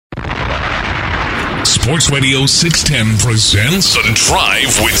Sports Radio 610 presents The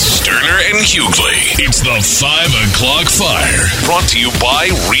Drive with Sterner and Hughley. It's the 5 o'clock fire, brought to you by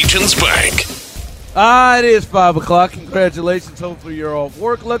Regions Bank. It is 5 o'clock. Congratulations. Hopefully you're off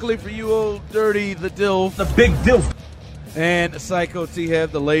work. Luckily for you, old Dirty, the Dilf. The big Dilf. And Psycho T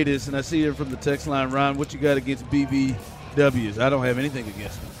have the latest. And I see here from the text line, Ron, what you got against BBWs? I don't have anything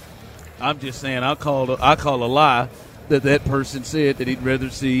against them. I'm just saying I call a lie that person said that he'd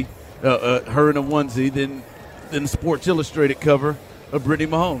rather see her in a onesie than the Sports Illustrated cover of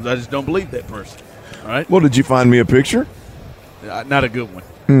Brittany Mahomes. I just don't believe that person. All right. Well, did you find me a picture? Not a good one.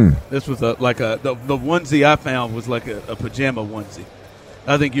 This was the onesie I found was like a pajama onesie.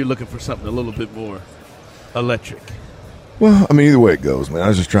 I think you're looking for something a little bit more electric. Well, I mean, either way it goes, man. I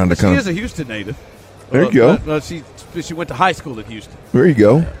was just trying to She is a Houston native. There you go. She went to high school in Houston. There you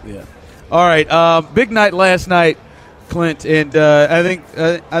go. Yeah. All right. Big night last night, Clint, and I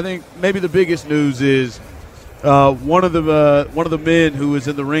think maybe the biggest news is one of the men who is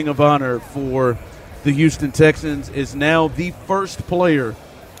in the Ring of Honor for the Houston Texans is now the first player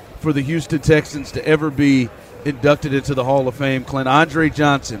for the Houston Texans to ever be inducted into the Hall of Fame. Clint, Andre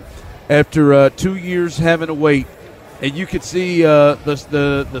Johnson, after 2 years having to wait, and you could see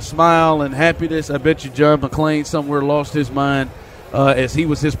the smile and happiness. I bet you John McClain somewhere lost his mind as he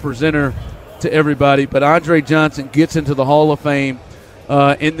was his presenter to everybody. But Andre Johnson gets into the Hall of Fame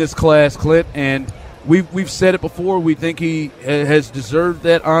in this class, Clint, and we've said it before. We think he has deserved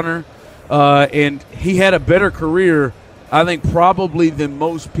that honor, and he had a better career, I think, probably than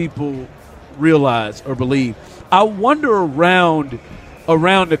most people realize or believe. I wonder around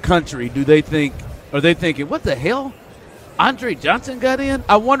the country, are they thinking, what the hell? Andre Johnson got in?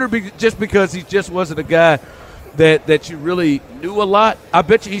 I wonder just because he just wasn't a guy that you really knew a lot. I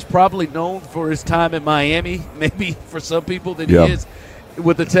bet you he's probably known for his time in Miami, maybe for some people than he is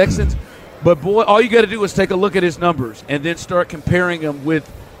with the Texans. But, boy, all you got to do is take a look at his numbers and then start comparing them with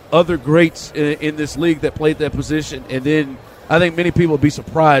other greats in this league that played that position. And then I think many people will be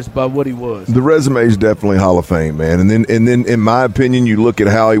surprised by what he was. The resume is definitely Hall of Fame, man. And then, in my opinion, you look at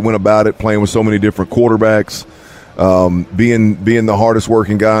how he went about it, playing with so many different quarterbacks, being the hardest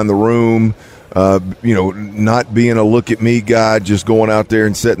working guy in the room, not being a look at me guy, just going out there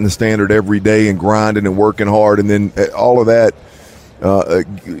and setting the standard every day and grinding and working hard. And then all of that,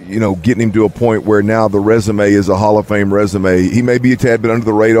 getting him to a point where now the resume is a Hall of Fame resume. He may be a tad bit under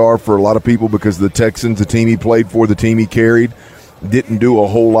the radar for a lot of people because the Texans, the team he played for, the team he carried, didn't do a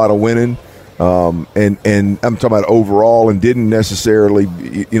whole lot of winning. And I'm talking about overall, and didn't necessarily,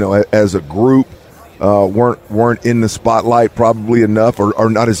 as a group, weren't in the spotlight probably enough,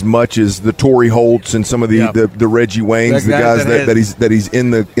 or not as much as the Torrey Holtz and some of the Reggie Waynes, the guys that he's in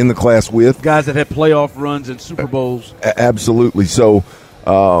the class with, guys that had playoff runs and Super Bowls. Absolutely. So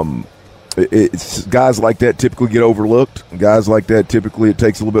it's guys like that typically get overlooked. Guys like that typically it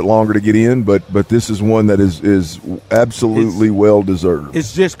takes a little bit longer to get in, but this is one that is absolutely well deserved.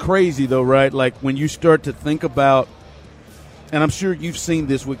 It's just crazy though, right? Like when you start to think about, and I'm sure you've seen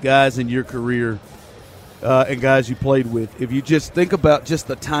this with guys in your career. And guys you played with, if you just think about just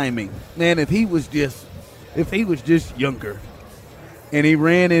the timing, man, if he was just younger and he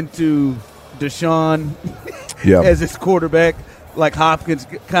ran into Deshaun as his quarterback, like Hopkins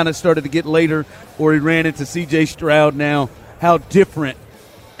kind of started to get later, or he ran into C.J. Stroud now, how different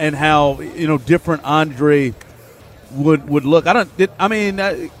and how different Andre would look. Tell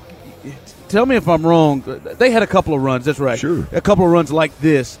me if I'm wrong. They had a couple of runs, that's right. Sure. A couple of runs like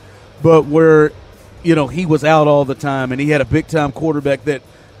this, but where he was out all the time, and he had a big-time quarterback that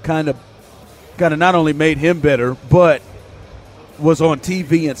kind of not only made him better, but was on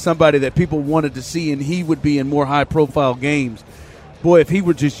TV and somebody that people wanted to see, and he would be in more high-profile games. Boy, if he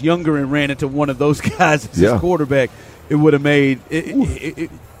were just younger and ran into one of those guys as his quarterback, it would have made his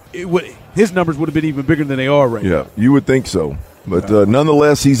numbers would have been even bigger than they are right now. Yeah, you would think so. But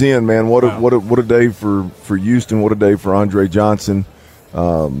nonetheless, he's in, man. What a day for Houston. What a day for Andre Johnson.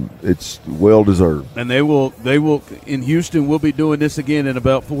 It's well deserved, and they will in Houston. We'll be doing this again in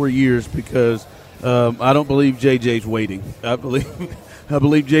about 4 years because I don't believe JJ's waiting. I believe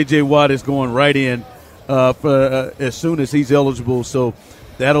JJ Watt is going right in for as soon as he's eligible. So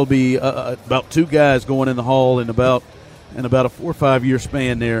that'll be about two guys going in the Hall in about a 4 or 5 year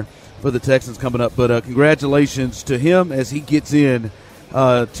span there for the Texans coming up. But congratulations to him as he gets in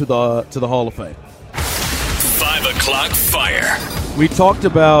to the Hall of Fame. 5 o'clock fire. We talked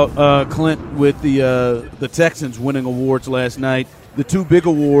about Clint with the Texans winning awards last night. The two big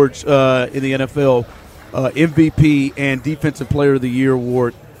awards in the NFL, MVP and Defensive Player of the Year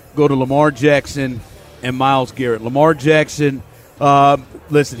award, go to Lamar Jackson and Myles Garrett. Lamar Jackson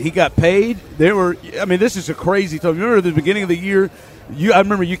Listen, he got paid. This is a crazy time. Remember at the beginning of the year, I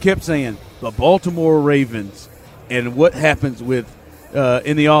remember you kept saying the Baltimore Ravens and what happens with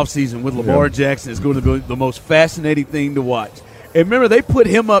in the offseason with Lamar Jackson is going to be the most fascinating thing to watch. And remember, they put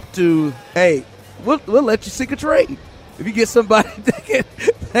him up to, hey, we'll let you seek a trade. If you get somebody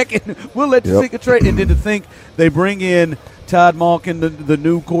that can we'll let you seek a trade. And then to think they bring in Todd Monken, the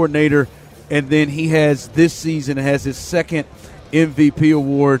new coordinator, and then he has this season has his second MVP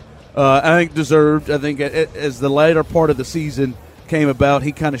award. I think deserved. I think as the later part of the season came about,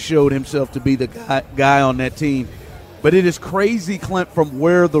 he kind of showed himself to be the guy on that team. But it is crazy, Clint, from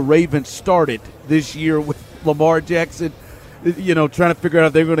where the Ravens started this year with Lamar Jackson, trying to figure out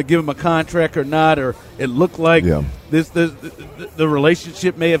if they were going to give him a contract or not, or it looked like the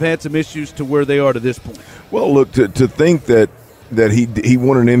relationship may have had some issues to where they are to this point. Well, look, to think that he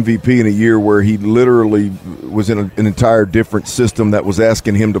won an MVP in a year where he literally was in an entire different system that was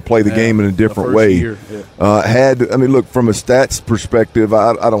asking him to play the game in a different way. Look, from a stats perspective,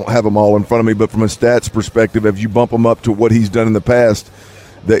 I don't have them all in front of me, but from a stats perspective, if you bump him up to what he's done in the past,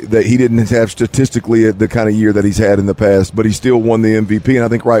 that he didn't have statistically the kind of year that he's had in the past, but he still won the MVP, and I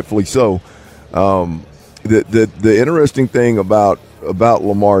think rightfully so. The interesting thing about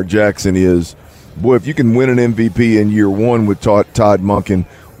Lamar Jackson is, boy, if you can win an MVP in year one with Todd Monken,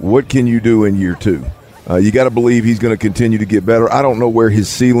 what can you do in year two? You got to believe he's going to continue to get better. I don't know where his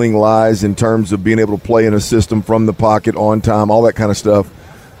ceiling lies in terms of being able to play in a system from the pocket, on time, all that kind of stuff.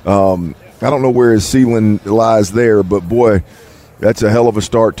 I don't know where his ceiling lies there, but, boy, that's a hell of a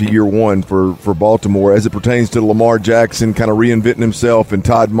start to year one for Baltimore. As it pertains to Lamar Jackson kind of reinventing himself and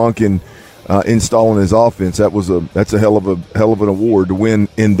Todd Monken installing his offense, that's a hell of an award to win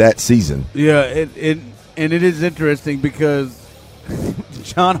in that season. Yeah, and it is interesting because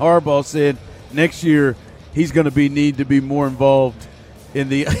John Harbaugh said next year he's going to need to be more involved in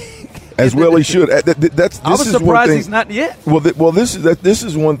the as well he should. I was surprised he's not yet. Well, this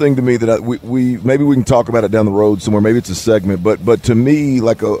is one thing to me that we maybe we can talk about it down the road somewhere. Maybe it's a segment, but to me,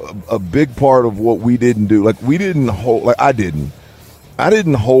 like a big part of what we didn't do, like we didn't hold, like I didn't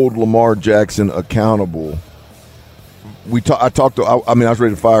hold Lamar Jackson accountable. I was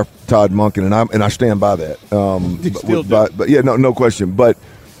ready to fire Todd Monken, and I stand by that. But yeah, no question. But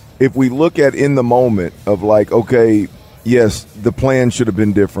if we look at in the moment of like, okay, yes, the plan should have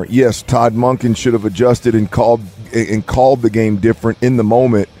been different. Yes, Todd Monken should have adjusted and called the game different in the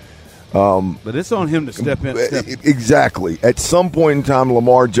moment. But it's on him to step in. Exactly. At some point in time,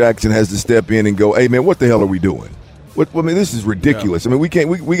 Lamar Jackson has to step in and go, "Hey, man, what the hell are we doing? This is ridiculous. Yeah. We can't.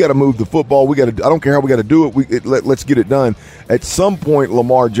 We got to move the football. We got to. I don't care how we got to do it. Let's get it done." At some point,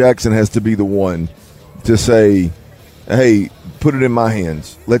 Lamar Jackson has to be the one to say, "Hey, put it in my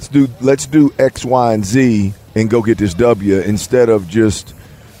hands. Let's do X, Y, and Z and go get this W," instead of just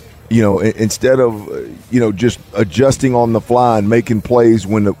just adjusting on the fly and making plays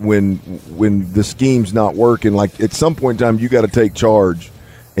when the scheme's not working. Like at some point in time, you got to take charge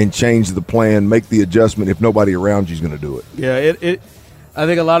and change the plan, make the adjustment if nobody around you is going to do it. Yeah, I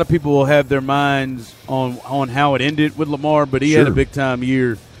think a lot of people will have their minds on how it ended with Lamar, but he had a big-time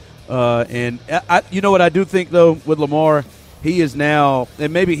year. And you know what I do think, though, with Lamar, he is now –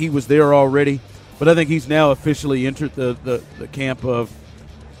 and maybe he was there already, but I think he's now officially entered the camp of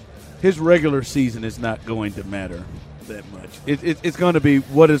his regular season is not going to matter that much. It's going to be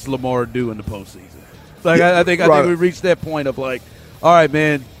what does Lamar do in the postseason. Like I think we reached that point of like, all right,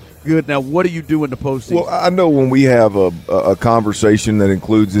 man, good. Now, what do you do in the postseason? Well, I know when we have a conversation that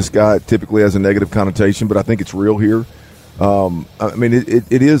includes this guy, it typically has a negative connotation, but I think it's real here.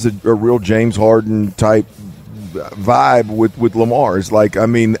 It is a real James Harden type vibe with Lamar. It's like,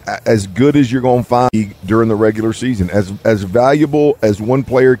 as good as you're going to find during the regular season, as valuable as one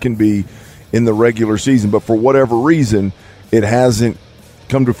player can be in the regular season, but for whatever reason, it hasn't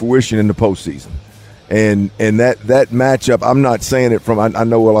come to fruition in the postseason. And that matchup, I'm not saying it from. I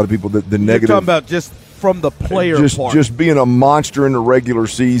know a lot of people the negative. You're talking about just from the player part. Just being a monster in the regular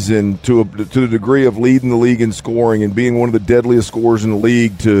season to the degree of leading the league in scoring and being one of the deadliest scorers in the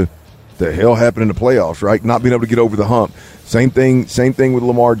league. To the hell happened in the playoffs, right? Not being able to get over the hump. Same thing with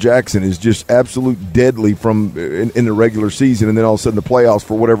Lamar Jackson is just absolute deadly in the regular season, and then all of a sudden the playoffs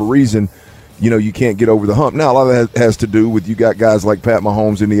for whatever reason. You can't get over the hump. Now, a lot of that has to do with you got guys like Pat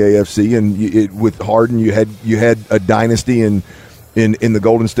Mahomes in the AFC, and with Harden, you had a dynasty in the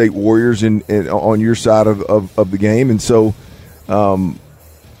Golden State Warriors and on your side of the game, and so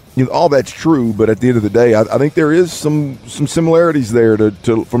all that's true. But at the end of the day, I think there is some similarities there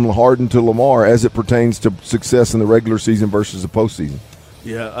from Harden to Lamar as it pertains to success in the regular season versus the postseason.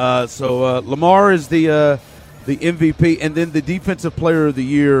 Yeah. So Lamar is the the MVP, and then the Defensive Player of the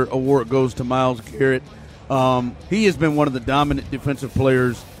Year award goes to Myles Garrett. He has been one of the dominant defensive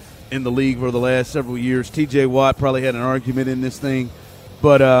players in the league for the last several years. T.J. Watt probably had an argument in this thing.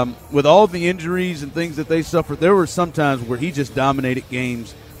 But with all the injuries and things that they suffered, there were some times where he just dominated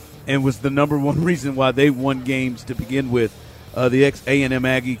games and was the number one reason why they won games to begin with. The ex-A&M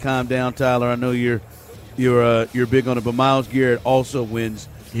Aggie, calm down, Tyler. I know you're big on it, but Myles Garrett also wins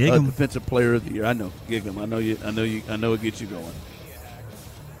Defensive Player of the Year. I know, gig him. I know it gets you going.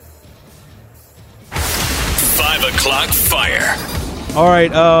 5 o'clock fire. All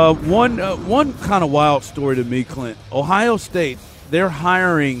right, one kind of wild story to me, Clint. Ohio State, they're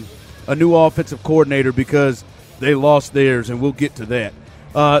hiring a new offensive coordinator because they lost theirs, and we'll get to that.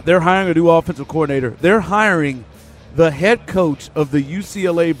 They're hiring a new offensive coordinator. They're hiring the head coach of the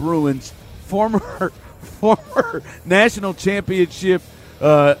UCLA Bruins, former national championship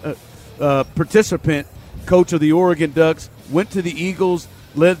participant, coach of the Oregon Ducks, went to the Eagles,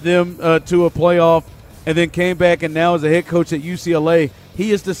 led them to a playoff, and then came back and now is a head coach at UCLA. He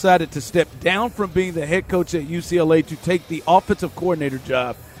has decided to step down from being the head coach at UCLA to take the offensive coordinator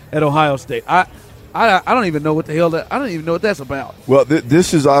job at Ohio State. I don't even know what the hell I don't even know what that's about. Well,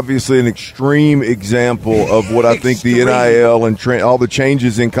 this is obviously an extreme example of what I think the NIL and all the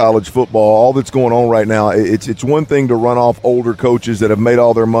changes in college football, all that's going on right now. It's one thing to run off older coaches that have made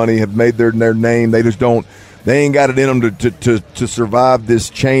all their money, have made their name. They just don't. They ain't got it in them to survive this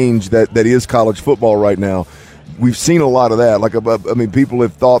change that is college football right now. We've seen a lot of that. Like, I mean, people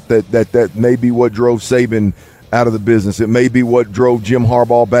have thought that may be what drove Saban out of the business. It may be what drove Jim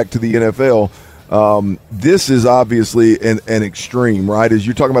Harbaugh back to the NFL. This is obviously an extreme, right? As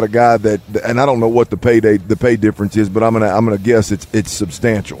you're talking about a guy that, and I don't know what the pay difference is, but I'm gonna guess it's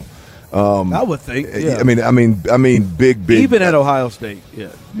substantial. I would think. Yeah. I mean, big. Even at Ohio State, yeah.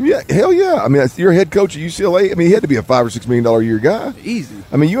 Yeah, hell yeah. I mean, you're a head coach at UCLA. I mean, he had to be a $5 or $6 million a year guy. Easy.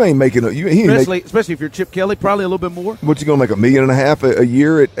 I mean, you ain't making especially if you're Chip Kelly, probably a little bit more. What's he going to make, $1.5 million a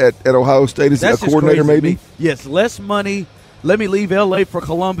year at Ohio State as a coordinator, maybe? Yes, less money. Let me leave L.A. for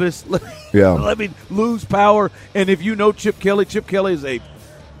Columbus. Let me lose power. And if you know Chip Kelly is a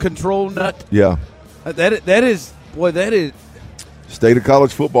control nut. Yeah. That is. State of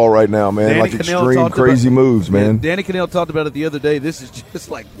college football right now, man. Danny like extreme, crazy moves, man. Danny Cannell talked about it the other day. This is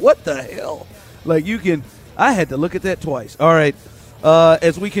just like, what the hell? Like, I had to look at that twice. All right.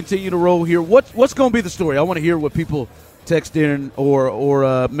 As we continue to roll here, what's going to be the story? I want to hear what people text in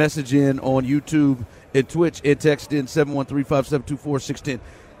or message in on YouTube and Twitch and text in 713-572-4610.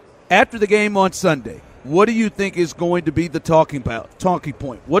 After the game on Sunday, what do you think is going to be the talking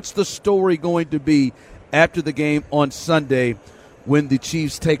point? What's the story going to be after the game on Sunday when the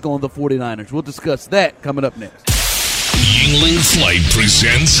Chiefs take on the 49ers? We'll discuss that coming up next. Yingling Flight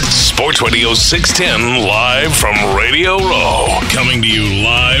presents Sports Radio 610 live from Radio Row. Coming to you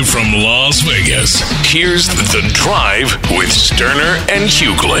live from Las Vegas. Here's The Drive with Sterner and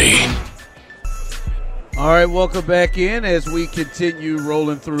Hughley. All right, welcome back in as we continue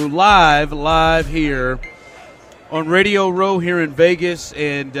rolling through live here on Radio Row here in Vegas.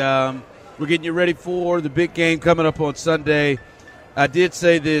 And we're getting you ready for the big game coming up on Sunday. I did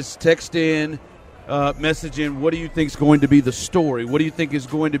say this, text in, message in, what do you think is going to be the story? What do you think is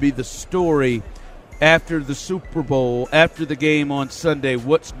going to be the story after the Super Bowl, after the game on Sunday?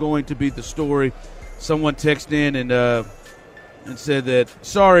 What's going to be the story? Someone texted in and said that,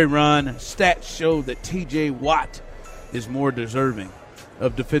 sorry, Ron, stats show that T.J. Watt is more deserving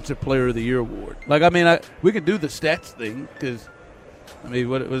of Defensive Player of the Year award. Like, I mean, we can do the stats thing because, I mean,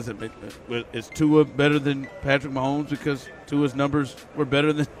 what was it? Is Tua better than Patrick Mahomes because Tua's numbers were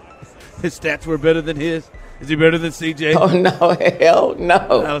better than his stats were better than his? Is he better than C.J.? Oh, no, hell no.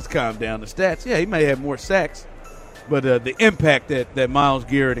 Now let's calm down. The stats, yeah, he may have more sacks, but the impact that Myles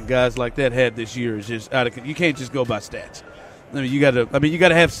Garrett and guys like that had this year is just out of. You can't just go by stats. I mean, you got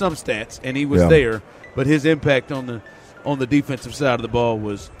to have some stats, and he was there. But his impact on the defensive side of the ball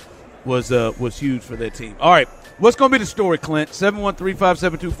was huge for that team. All right, what's going to be the story, Clint?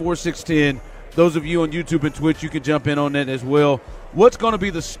 713-572-4610. Those of you on YouTube and Twitch, you can jump in on that as well. What's going to be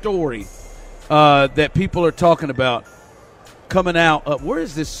the story that people are talking about coming out? Where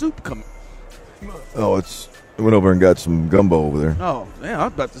is this soup coming? Oh, I went over and got some gumbo over there. Oh, man, I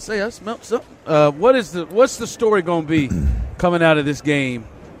was about to say I smelled something. What's the story going to be coming out of this game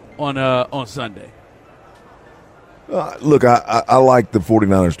on Sunday? Look, I like the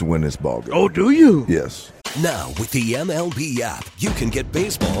 49ers to win this ball game. Oh, do you? Yes. Now, with the MLB app, you can get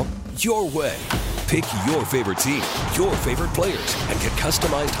baseball your way. Pick your favorite team, your favorite players, and get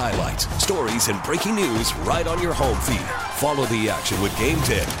customized highlights, stories, and breaking news right on your home feed. Follow the action with Game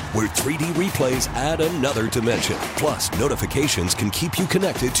Day, where 3D replays add another dimension. Plus, notifications can keep you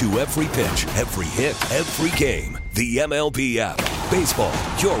connected to every pitch, every hit, every game. The MLB app. Baseball,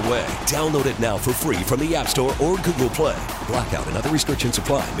 your way. Download it now for free from the App Store or Google Play. Blackout and other restrictions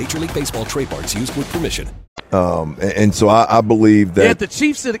apply. Major League Baseball trademarks used with permission. And so I believe that the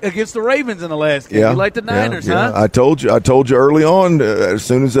Chiefs against the Ravens in the last game. You like the Niners, huh? I told you early on, as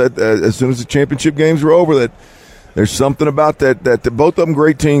soon as the championship games were over, that there's something about that both of them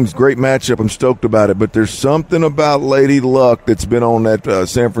great teams, great matchup. I'm stoked about it, but there's something about Lady Luck that's been on that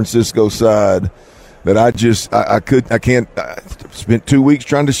San Francisco side that I can't. I spent 2 weeks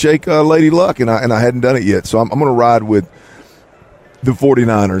trying to shake Lady Luck, and I hadn't done it yet. So I'm going to ride with the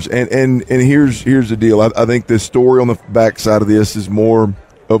 49ers. And here's the deal. I think the story on the backside of this is more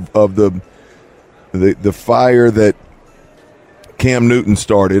of the fire that Cam Newton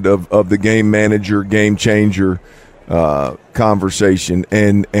started of the game manager, game changer conversation.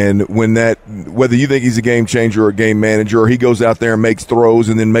 And when that, whether you think he's a game changer or a game manager, or he goes out there and makes throws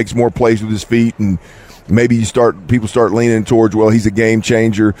and then makes more plays with his feet, and maybe people start leaning towards, well, he's a game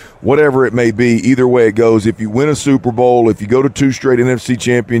changer, whatever it may be. Either way it goes, if you win a Super Bowl, if you go to 2 straight NFC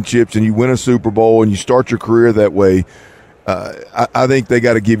championships and you win a Super Bowl and you start your career that way, I think they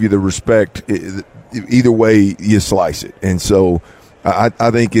got to give you the respect either way you slice it. And so I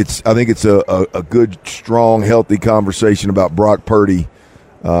think it's a good, strong, healthy conversation about Brock Purdy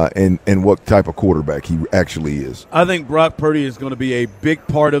and what type of quarterback he actually is. I think Brock Purdy is going to be a big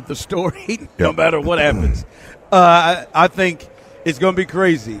part of the story no matter what happens. I think it's going to be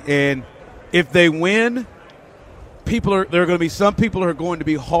crazy. And if they win, there are going to be some people who are going to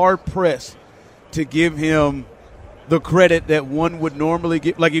be hard-pressed to give him the credit that one would normally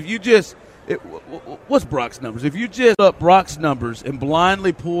give. Like if you just what's Brock's numbers? If you just up Brock's numbers and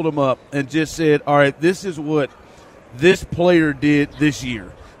blindly pulled them up and just said, all right, this is what this player did this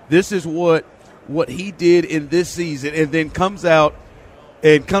year. This is what he did in this season, and then comes out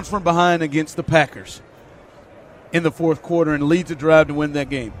and comes from behind against the Packers in the fourth quarter and leads a drive to win that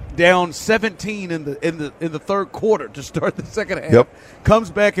game. Down 17 in the third quarter to start the second half. Yep.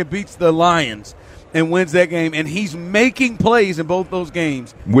 Comes back and beats the Lions and wins that game, and he's making plays in both those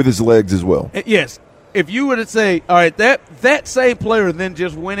games. With his legs as well. Yes. If you were to say, all right, that same player then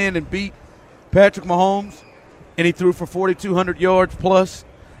just went in and beat Patrick Mahomes, and he threw for 4,200 yards plus,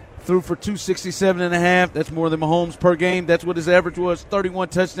 threw for 267.5. That's more than Mahomes per game. That's what his average was, 31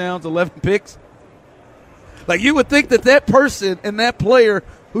 touchdowns, 11 picks. Like you would think that person and that player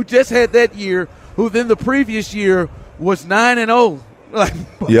who just had that year, who then the previous year was 9-0, like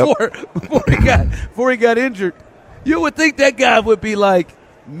before he got injured, you would think that guy would be like,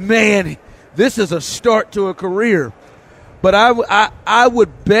 man, this is a start to a career. But I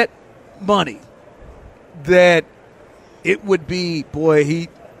would bet money that it would be, boy, he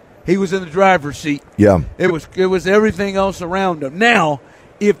was in the driver's seat. Yeah. It was everything else around him. Now,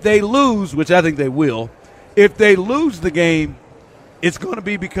 if they lose, which I think they will, if they lose the game, it's going to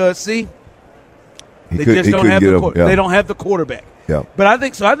be because, they don't have the quarterback. Yeah. But I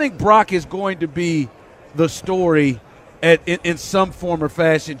think Brock is going to be the story in some form or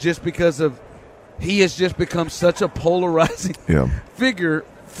fashion, just because of he has just become such a polarizing figure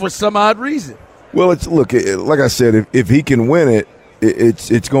for some odd reason. Well, like I said, if he can win it,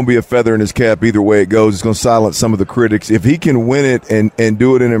 it's going to be a feather in his cap either way it goes. It's going to silence some of the critics. If he can win it and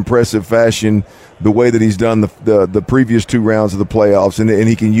do it in impressive fashion, the way that he's done the previous 2 rounds of the playoffs, and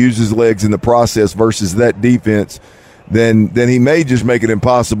he can use his legs in the process versus that defense, then he may just make it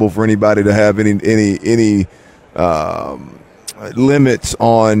impossible for anybody to have any limits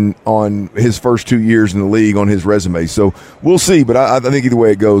on his first 2 years in the league on his resume. So we'll see, but I think either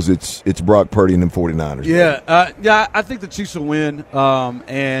way it goes, it's Brock Purdy and them 49ers. Yeah, I think the Chiefs will win,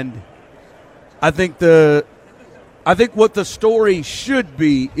 and I think what the story should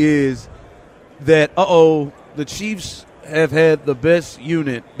be is that the Chiefs have had the best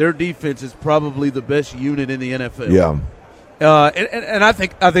unit. Their defense is probably the best unit in the NFL. Yeah, and I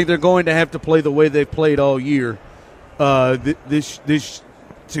think they're going to have to play the way they've played all year. This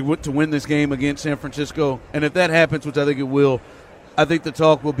to win this game against San Francisco, and if that happens, which I think it will, I think the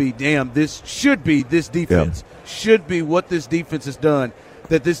talk will be, damn, this defense should be what this defense has done.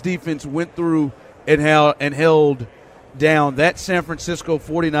 That this defense went through and held down that San Francisco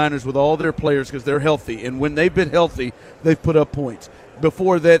 49ers with all their players because they're healthy, and when they've been healthy, they've put up points.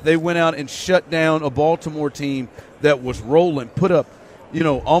 Before that, they went out and shut down a Baltimore team that was rolling, put up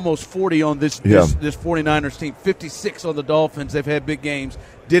almost 40 on this 49ers team, 56 on the Dolphins. They've had big games.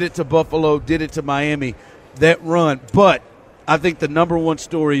 Did it to Buffalo, did it to Miami, that run. But I think the number one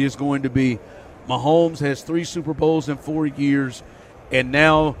story is going to be Mahomes has 3 Super Bowls in 4 years, and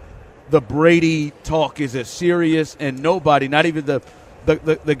now the Brady talk is as serious, and nobody, not even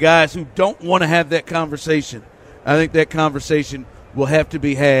the guys who don't want to have that conversation, I think that conversation will have to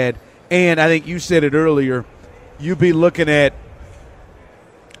be had. And I think you said it earlier, you'd be looking at,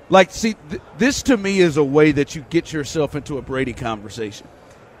 this to me is a way that you get yourself into a Brady conversation.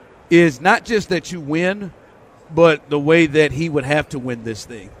 Is not just that you win, but the way that he would have to win this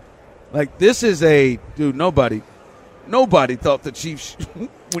thing. Like, this is nobody thought the Chiefs,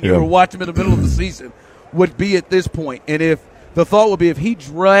 when you were watching them in the middle of the season, would be at this point. And if the thought would be if he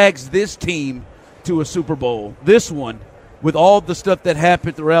drags this team to a Super Bowl, this one, with all the stuff that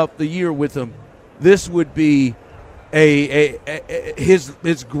happened throughout the year with him, this would be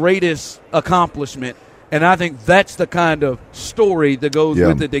his greatest accomplishment. And I think that's the kind of story that goes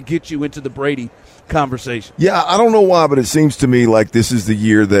with it that gets you into the Brady conversation. Yeah, I don't know why, but it seems to me like this is the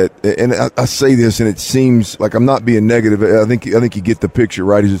year that, and I say this, and it seems like I'm not being negative. I think you get the picture,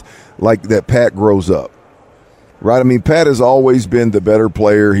 right? It's just like that Pat grows up, right? I mean, Pat has always been the better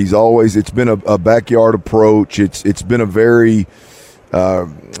player. It's been a backyard approach. It's been a very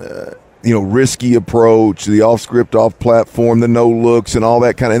risky approach, the off script, off platform, the no looks, and all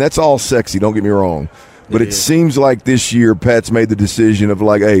that kind of. And that's all sexy. Don't get me wrong. But it seems like this year Pat's made the decision of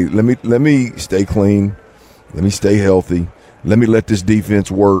like, hey, let me stay clean, let me stay healthy, let me let this defense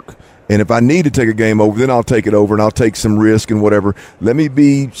work. And if I need to take a game over, then I'll take it over and I'll take some risk and whatever. Let me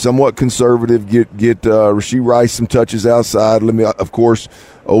be somewhat conservative, get Rashee Rice some touches outside. Let me, of course,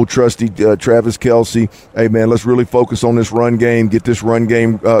 old trusty Travis Kelce. Hey, man, let's really focus on this run game, get this run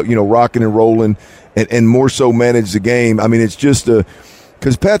game, rocking and rolling, and more so manage the game. I mean, it's just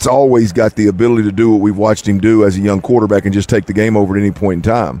because Pat's always got the ability to do what we've watched him do as a young quarterback and just take the game over at any point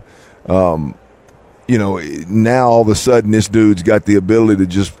in time. Now all of a sudden this dude's got the ability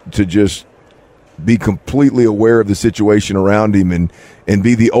to just be completely aware of the situation around him and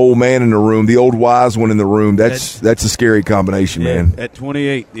be the old man in the room, the old wise one in the room. That's a scary combination, man. At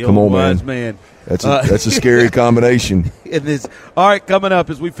 28, the old wise man. That's a scary combination. All right, coming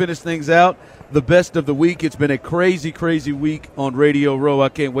up as we finish things out, the best of the week. It's been a crazy, crazy week on Radio Row. I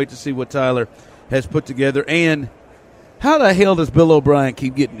can't wait to see what Tyler has put together. And how the hell does Bill O'Brien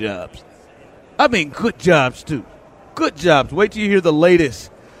keep getting jobs? I mean, good jobs, too. Good jobs. Wait till you hear the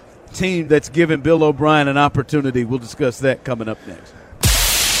latest team that's given Bill O'Brien an opportunity. We'll discuss that coming up next.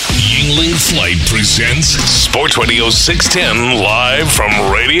 Yingling Flight presents Sports Radio 610 live from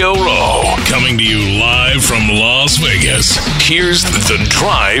Radio Row. Coming to you live from Las Vegas. Here's The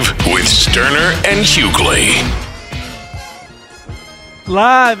Drive with Sterner and Hughley.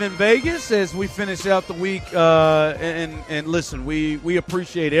 Live in Vegas as we finish out the week. And listen, we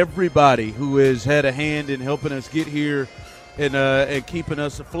appreciate everybody who has had a hand in helping us get here and keeping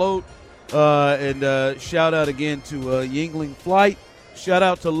us afloat. And shout out again to Yingling Flight. Shout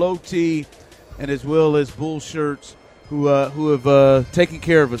out to Low T and as well as Bull Shirts who have taken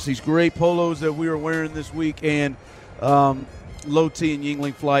care of us. These great polos that we are wearing this week, and Low T and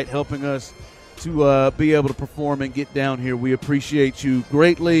Yingling Flight helping us to be able to perform and get down here. We appreciate you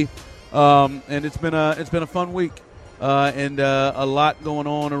greatly, and it's been a fun week and a lot going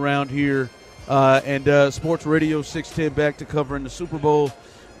on around here. And Sports Radio 610 back to covering the Super Bowl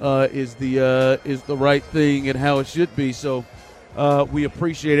is the right thing and how it should be. So. We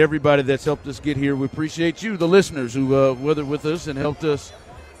appreciate everybody that's helped us get here. We appreciate you, the listeners, who weathered with us and helped us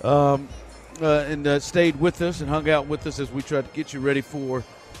and stayed with us and hung out with us as we tried to get you ready for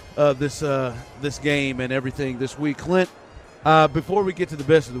this game and everything this week. Clint, before we get to the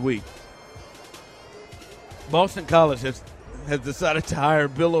best of the week, Boston College has decided to hire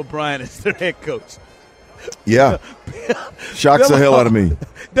Bill O'Brien as their head coach. Yeah, shocks the hell out of me.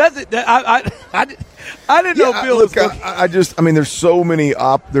 Does it? I didn't know Bill. Look, I mean, there's so many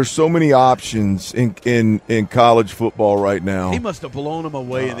options in college football right now. He must have blown him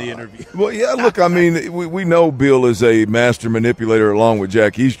away in the interview. Well, yeah. Look, I mean, we know Bill is a master manipulator along with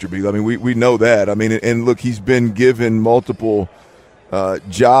Jack Easterby. I mean, we know that. I mean, and look, he's been given multiple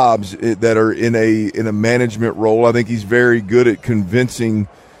jobs that are in a management role. I think he's very good at convincing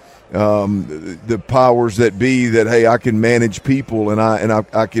the powers that be that, hey, I can manage people and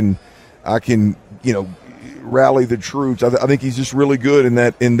I can rally the troops. I think he's just really good in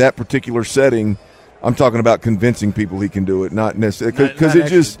that particular setting. I'm talking about convincing people he can do it, not necessarily because it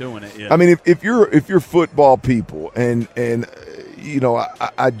just doing it. Yeah. I mean, if you're football people and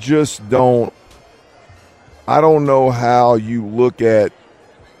I just don't. I don't know how you look at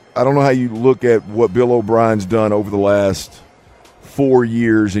what Bill O'Brien's done over the last 4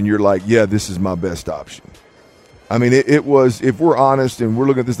 years and you're like, yeah, this is my best option. I mean, it was, if we're honest and we're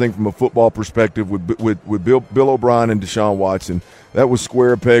looking at this thing from a football perspective with Bill O'Brien and Deshaun Watson, that was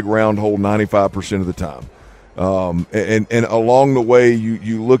square peg, round hole 95% of the time. And along the way,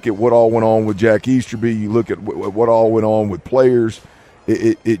 you look at what all went on with Jack Easterby, you look at what all went on with players.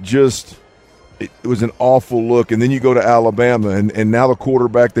 It was an awful look. And then you go to Alabama, and now the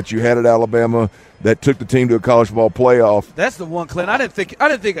quarterback that you had at Alabama that took the team to a college football playoff. That's the one, Clint. I didn't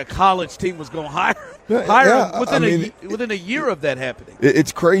think a college team was going to hire him within a year of that happening.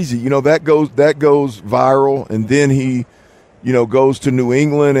 It's crazy. You know, that goes viral, and then he – goes to New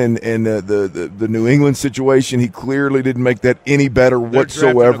England and the New England situation. He clearly didn't make that any better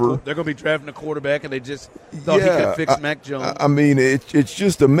whatsoever. They're going to be drafting a quarterback, and they just thought he could fix Mac Jones. I mean, it's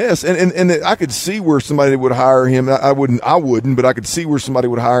just a mess. And I could see where somebody would hire him. I wouldn't, but I could see where somebody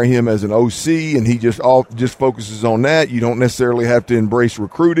would hire him as an OC, and he just focuses on that. You don't necessarily have to embrace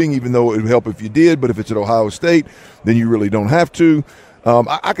recruiting, even though it would help if you did. But if it's at Ohio State, then you really don't have to.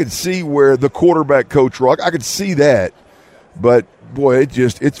 I could see where the quarterback coach role, I could see that. But boy,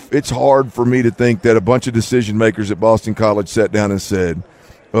 it's hard for me to think that a bunch of decision makers at Boston College sat down and said,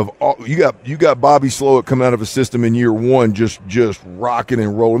 you got Bobby Slowik coming out of a system in year one, just rocking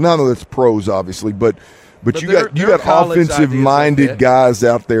and rolling. Now, I know that's pros, obviously, but you got offensive minded guys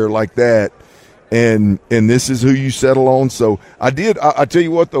out there like that, and this is who you settle on. So I tell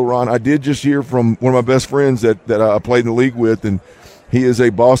you what though, Ron, I did just hear from one of my best friends that I played in the league with, and he is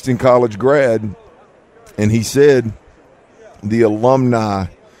a Boston College grad, and he said the alumni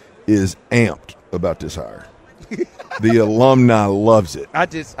is amped about this hire. The alumni loves it.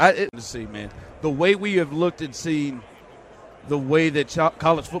 See, man, the way we have looked and seen the way that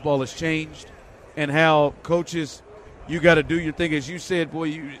college football has changed and how coaches, you got to do your thing. As you said, boy,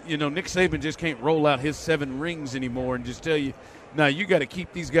 Nick Saban just can't roll out his 7 rings anymore and just tell you, now you got to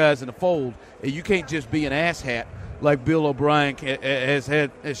keep these guys in the fold, and you can't just be an asshat like Bill O'Brien has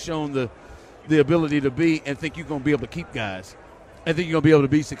shown the ability to be, and think you're going to be able to keep guys. I think you're going to be able to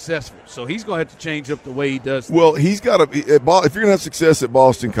be successful. So he's going to have to change up the way he does things. Well, he's got to – if you're going to have success at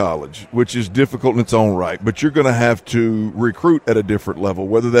Boston College, which is difficult in its own right, but you're going to have to recruit at a different level,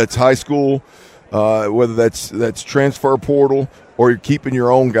 whether that's high school, whether that's transfer portal, or you're keeping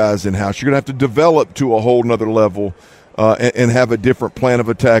your own guys in-house. You're going to have to develop to a whole nother level and have a different plan of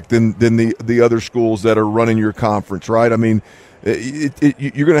attack than the other schools that are running your conference, right? I mean –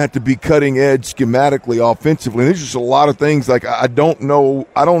 you're going to have to be cutting edge schematically, offensively. And there's just a lot of things. Like I don't know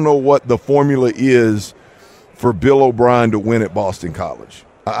what the formula is for Bill O'Brien to win at Boston College.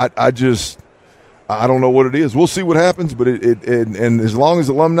 I don't know what it is. We'll see what happens. But and as long as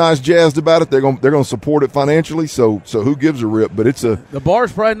alumni's jazzed about it, they're going to support it financially. So who gives a rip? But the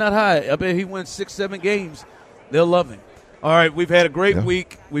bar's probably not high. I bet he wins 6-7 games. They'll love him. All right, we've had a great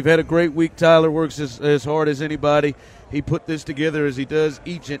week. We've had a great week. Tyler works as hard as anybody. He put this together as he does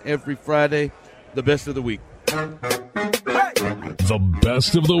each and every Friday. The best of the week. The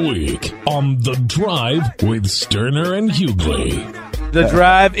best of the week on The Drive with Sterner and Hughley. The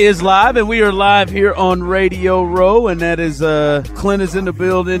Drive is live, and we are live here on Radio Row, and that is Clint is in the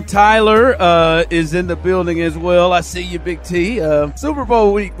building. Tyler is in the building as well. I see you, Big T. Super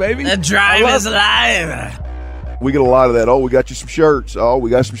Bowl week, baby. The Drive is live. We get a lot of that. Oh, we got you some shirts. Oh, we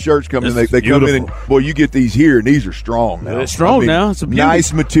got some shirts coming in. They come in, and boy, you get these here, and these are strong now. They're strong now. It's a beauty.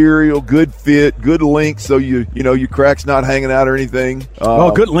 Nice material, good fit, good length, so your crack's not hanging out or anything.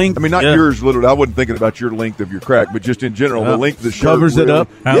 Good length. I mean, not yours, literally. I wasn't thinking about your length of your crack, but just in general, the length of the shirt covers it up.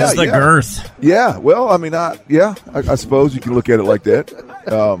 How's the girth? Yeah. Well, I mean, I suppose you can look at it like that.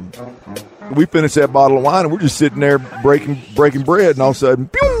 We finished that bottle of wine, and we're just sitting there breaking bread, and all of a sudden,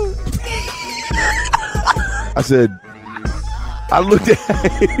 pew! I said, I looked at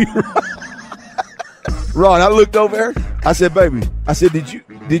Ron. I looked over there. I said, "Baby," I said, "Did you?"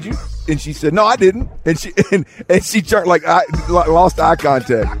 And she said, "No, I didn't." And she turned lost eye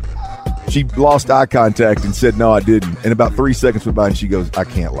contact. She lost eye contact and said, "No, I didn't." And about 3 seconds went by, and she goes, "I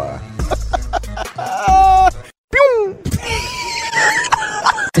can't lie."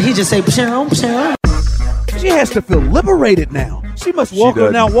 Did he just say, "Pshaw"? She has to feel liberated now. She must walk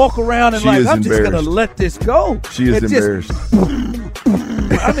around and I'm just going to let this go. She is embarrassed.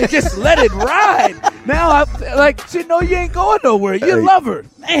 Just let it ride. Now, she know you ain't going nowhere. You love her.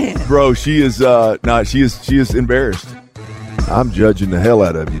 Man. Bro, she is she is embarrassed. I'm judging the hell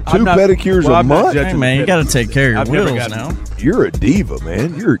out of you. 2 pedicures a month? Hey, man, you got to take care of your wheels now. You're a diva,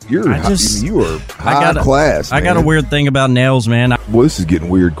 man. You are high class, man. I got a weird thing about nails, man. Well, this is getting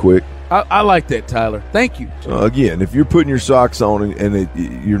weird quick. I like that, Tyler. Thank you. Again, if you're putting your socks on and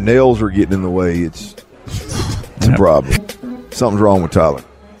your nails are getting in the way, it's a problem. Something's wrong with Tyler.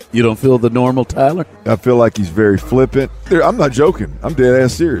 You don't feel the normal Tyler? I feel like he's very flippant. I'm not joking. I'm dead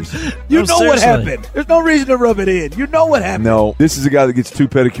ass serious. You know what happened. There's no reason to rub it in. You know what happened. No, this is a guy that gets 2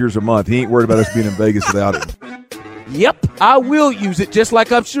 pedicures a month. He ain't worried about us being in Vegas without him. Yep, I will use it just like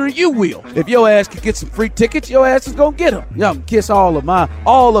I'm sure you will. If your ass can get some free tickets, your ass is gonna get them. Y'all can kiss all of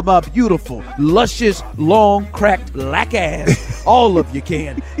my beautiful, luscious, long, cracked black ass. All of you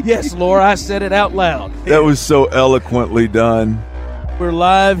can. Yes, Laura, I said it out loud. That was so eloquently done. We're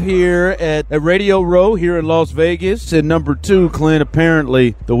live here at Radio Row here in Las Vegas. And number 2, Clint,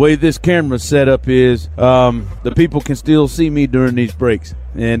 apparently the way this camera's set up is the people can still see me during these breaks.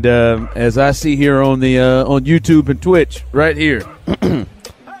 And as I see here on the on YouTube and Twitch right here.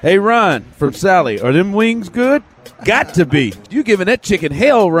 Hey, Ron from Sally, are them wings good? Got to be. You giving that chicken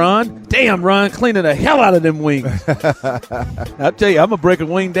hell, Ron. Damn, Ron, cleaning the hell out of them wings. I'll tell you, I'm going to break a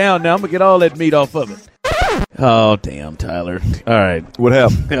wing down now. I'm going to get all that meat off of it. Oh, damn, Tyler. All right. What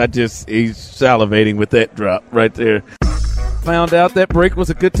happened? He's salivating with that drop right there. Found out that break was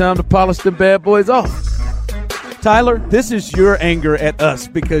a good time to polish them bad boys off. Tyler, this is your anger at us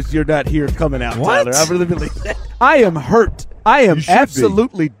because you're not here coming out, What? Tyler. I really believe that. I am hurt. I am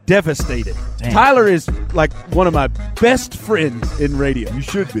absolutely devastated. Damn. Tyler is like one of my best friends in radio. You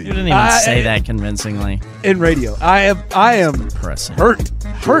should be. You didn't even say that convincingly. In radio. I am Impressive. hurt.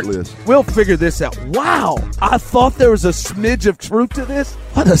 Shirtless. We'll figure this out. Wow. I thought there was a smidge of truth to this.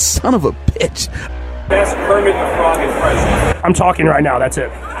 What a son of a bitch. Best Kermit the Frog impression. I'm talking right now. That's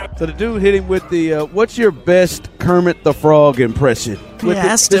it. So the dude hit him with the, what's your best Kermit the Frog impression? We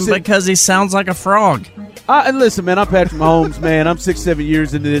asked him because he sounds like a frog. And listen, man, I'm Patrick Mahomes, man. I'm 6-7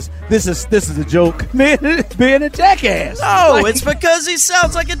 years into this. This is a joke. Man, being a jackass. Oh, it's because he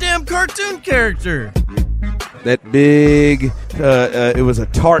sounds like a damn cartoon character. That big, it was a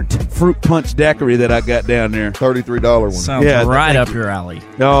tart fruit punch daiquiri that I got down there. $33 one. Sounds right up your alley.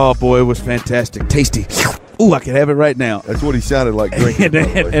 Oh, boy, it was fantastic. Tasty. Ooh, I can have it right now. That's what he sounded like drinking.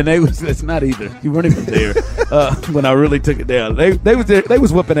 and it's not either. You weren't even there when I really took it down. They was there. They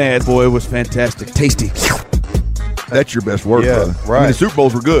was whipping ass. Boy, it was fantastic. Tasty. That's your best work, brother. Right. I mean, the Super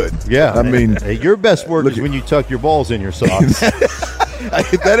Bowls were good. Yeah. I mean, hey, your best work is when you tuck your balls in your socks.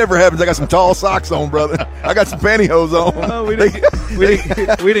 if that ever happens, I got some tall socks on, brother. I got some pantyhose on. Oh, we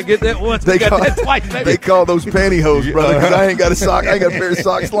didn't get that once. We got that twice, baby. They call those pantyhose, brother, because I ain't got a pair of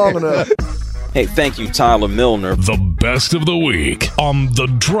socks long enough. Hey, thank you, Tyler Milner. The best of the week on The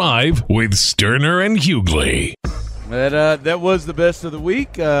Drive with Sterner and Hughley. That was the best of the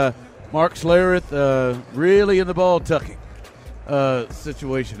week. Mark Schlereth really in the ball tucking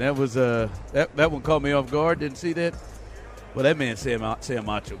situation. That was that one caught me off guard. Didn't see that. Well, that man Sam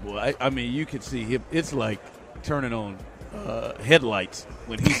Macho, boy. I mean, you could see him. It's like turning on headlights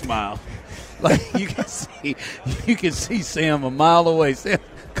when he smiled. Like you can see Sam a mile away. Sam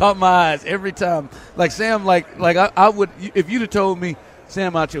caught my eyes every time. Like Sam, like I would if you'd have told me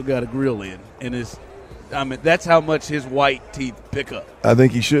Sam Macho got a grill in and his. I mean, that's how much his white teeth pick up. I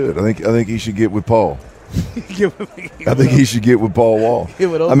think he should. I think he should get with Paul. I think he should get with Paul Wall.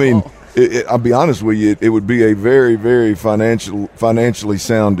 I mean, I'll be honest with you. It would be a very, very financially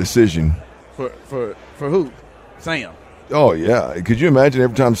sound decision. For who? Sam. Oh yeah. Could you imagine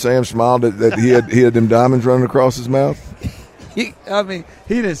every time Sam smiled that he had them diamonds running across his mouth? He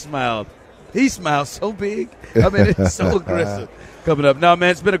didn't smile. He smiled so big. I mean, it's so aggressive. Coming up. No,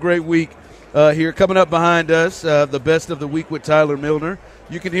 man, it's been a great week. Here, coming up behind us, the best of the week with Tyler Milner.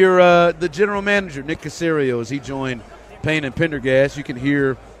 You can hear the general manager, Nick Caserio, as he joined Payne and Pendergast. You can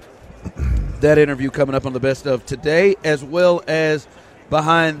hear that interview coming up on the best of today, as well as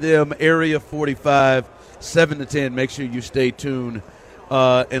behind them, Area 45, 7 to 10. Make sure you stay tuned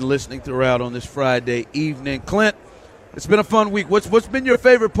and listening throughout on this Friday evening. Clint, it's been a fun week. What's been your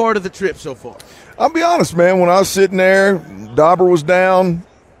favorite part of the trip so far? I'll be honest, man. When I was sitting there, Dauber was down.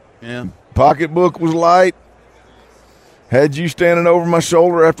 Yeah. Pocketbook was light. Had you standing over my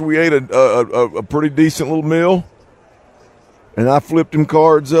shoulder after we ate a pretty decent little meal. And I flipped them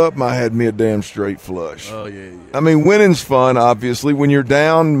cards up, and I had me a damn straight flush. Oh, yeah. I mean, winning's fun, obviously. When you're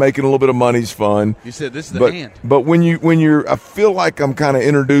down, making a little bit of money's fun. You said this is the hand. But when you're, I feel like I'm kind of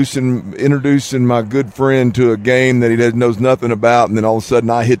introducing my good friend to a game that he knows nothing about, and then all of a sudden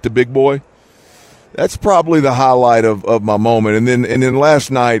I hit the big boy. That's probably the highlight of my moment. And then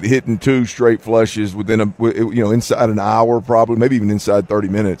last night, hitting 2 straight flushes within inside an hour, probably maybe even inside 30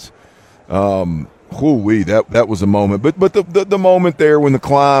 minutes. That was a moment. But the moment there when the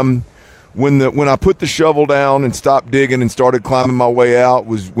climb, when I put the shovel down and stopped digging and started climbing my way out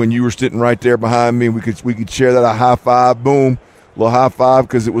was when you were sitting right there behind me. And we could share that a high five, boom, little high five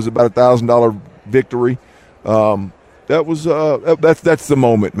because it was about $1,000 victory. that's the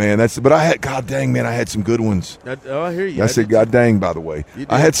moment, man. But I had some good ones. I hear you. I said God dang, by the way.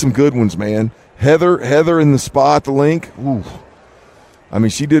 I had some good ones, man. Heather in the spa at the link. Ooh. I mean,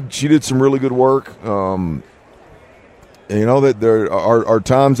 she did some really good work. That there are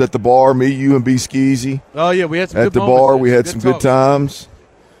times at the bar, me, you, and B Skeezy. Oh yeah, we had some at good the moments, bar. man. We had some good times.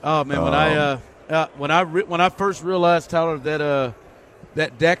 Oh man, when I first realized, Tyler,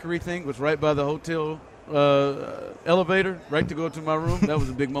 that daiquiri thing was right by the hotel elevator, right to go to my room, that was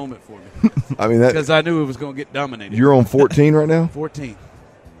a big moment for me. I mean, because I knew it was going to get dominated. You're on 14 right now? 14.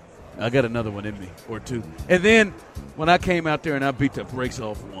 I got another one in me, or two. And then when I came out there and I beat the brakes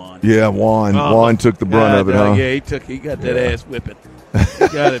off Juan. Yeah, Juan took the brunt of it, huh? Yeah, he got that ass whipping. He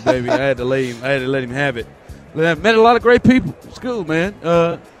got it, baby. I had to let him have it. I met a lot of great people. It's cool, man.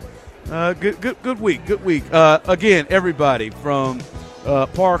 Good week. Again, everybody from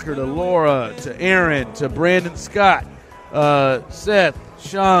Parker to Laura to Aaron to Brandon Scott, Seth,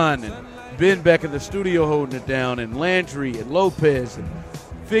 Sean, and Ben back in the studio holding it down, and Landry and Lopez and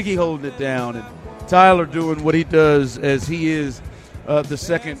Figgy holding it down, and Tyler doing what he does as he is the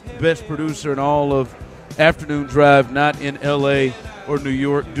second best producer in all of Afternoon Drive, not in L.A. or New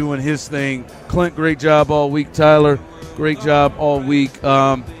York, doing his thing. Clint, great job all week. Tyler, great job all week.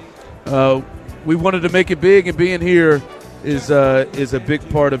 We wanted to make it big, and being here is a big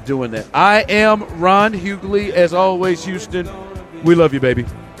part of doing that. I am Ron Hughley. As always, Houston, we love you, baby.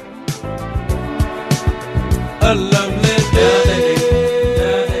 A lovely day.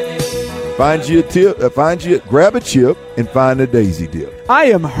 Grab a chip and find a daisy dip. I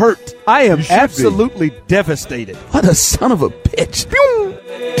am hurt. I am absolutely devastated. What a son of a bitch.